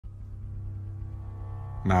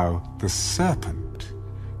Now the serpent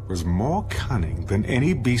was more cunning than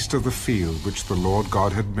any beast of the field which the Lord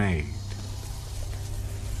God had made.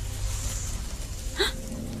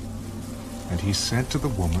 And he said to the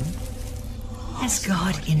woman, Has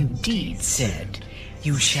God indeed said,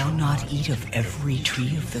 You shall not eat of every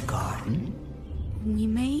tree of the garden? We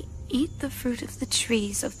may eat the fruit of the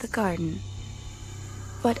trees of the garden,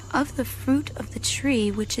 but of the fruit of the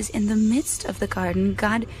tree which is in the midst of the garden,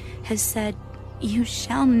 God has said, You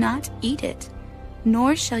shall not eat it,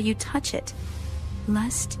 nor shall you touch it,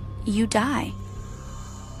 lest you die.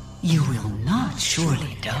 You will not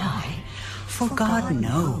surely die, for God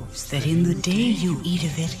knows that in the day you eat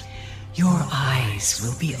of it, your eyes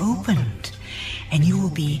will be opened, and you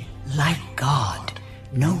will be like God,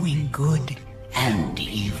 knowing good and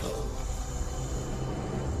evil.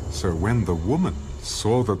 So when the woman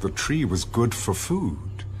saw that the tree was good for food,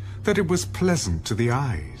 that it was pleasant to the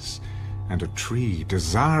eyes, and a tree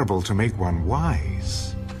desirable to make one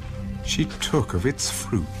wise, she took of its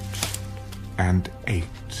fruit and ate.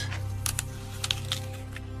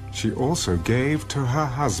 She also gave to her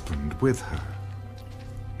husband with her,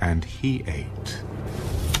 and he ate.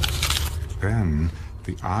 Then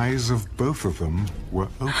the eyes of both of them were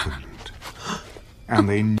opened, and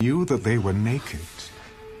they knew that they were naked.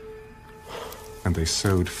 And they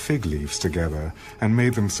sewed fig leaves together and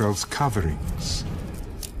made themselves coverings.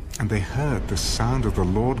 And they heard the sound of the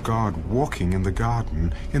Lord God walking in the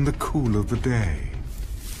garden in the cool of the day.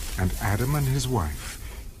 And Adam and his wife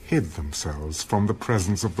hid themselves from the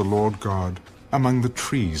presence of the Lord God among the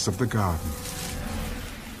trees of the garden.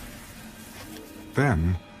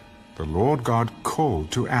 Then the Lord God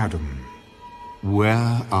called to Adam,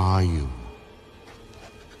 Where are you?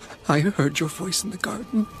 I heard your voice in the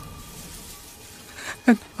garden,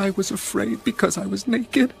 and I was afraid because I was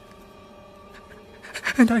naked,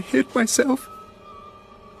 and I hid myself.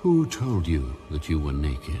 Who told you that you were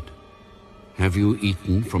naked? Have you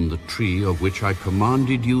eaten from the tree of which I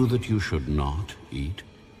commanded you that you should not eat?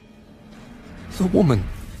 The woman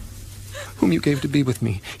whom you gave to be with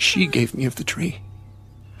me, she gave me of the tree,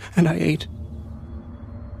 and I ate.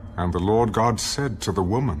 And the Lord God said to the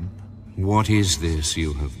woman, What is this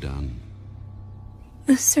you have done?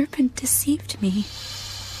 The serpent deceived me,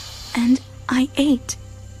 and I ate.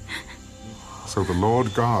 So the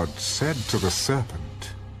Lord God said to the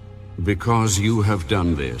serpent, Because you have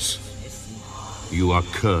done this, you are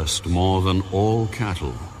cursed more than all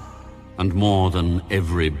cattle, and more than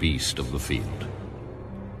every beast of the field.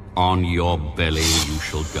 On your belly you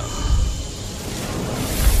shall go,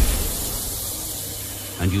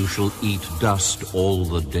 and you shall eat dust all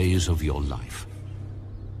the days of your life.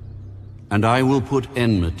 And I will put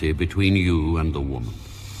enmity between you and the woman,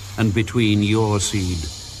 and between your seed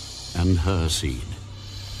and her seed.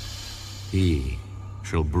 He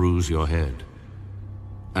shall bruise your head,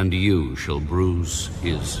 and you shall bruise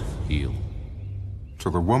his heel. To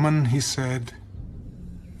the woman he said,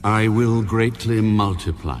 I will greatly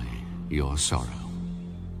multiply your sorrow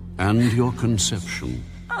and your conception.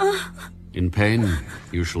 In pain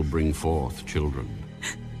you shall bring forth children.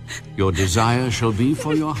 Your desire shall be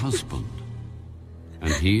for your husband,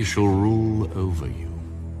 and he shall rule over you.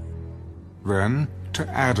 Then to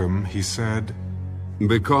Adam he said,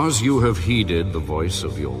 Because you have heeded the voice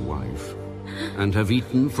of your wife, and have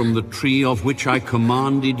eaten from the tree of which I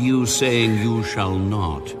commanded you, saying, You shall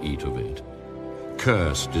not eat of it.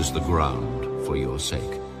 Cursed is the ground for your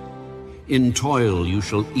sake. In toil you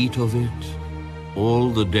shall eat of it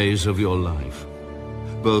all the days of your life.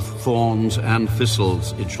 Both thorns and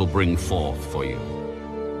thistles it shall bring forth for you.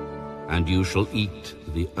 And you shall eat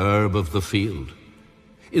the herb of the field.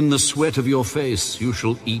 In the sweat of your face you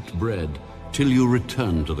shall eat bread, till you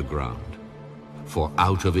return to the ground. For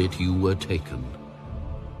out of it you were taken.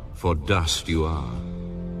 For dust you are,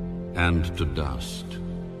 and to dust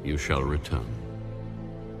you shall return.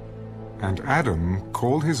 And Adam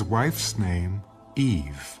called his wife's name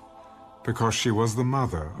Eve, because she was the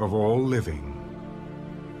mother of all living.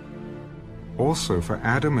 Also for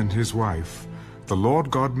Adam and his wife, the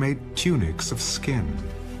Lord God made tunics of skin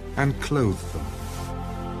and clothed them.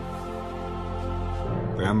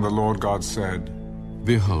 Then the Lord God said,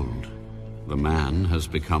 Behold, the man has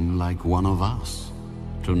become like one of us,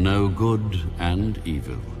 to know good and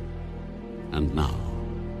evil. And now,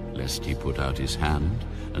 lest he put out his hand,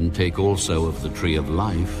 and take also of the tree of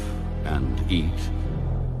life, and eat,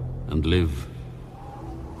 and live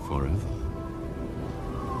forever.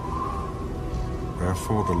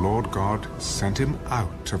 Therefore the Lord God sent him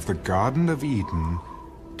out of the Garden of Eden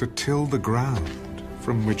to till the ground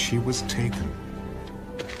from which he was taken.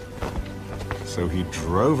 So he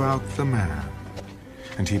drove out the man,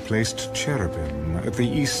 And he placed cherubim at the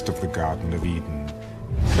east of the Garden of Eden,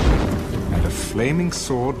 and a flaming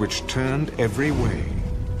sword which turned every way,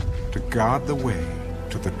 to guard the way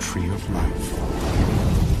to the tree of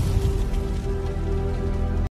life.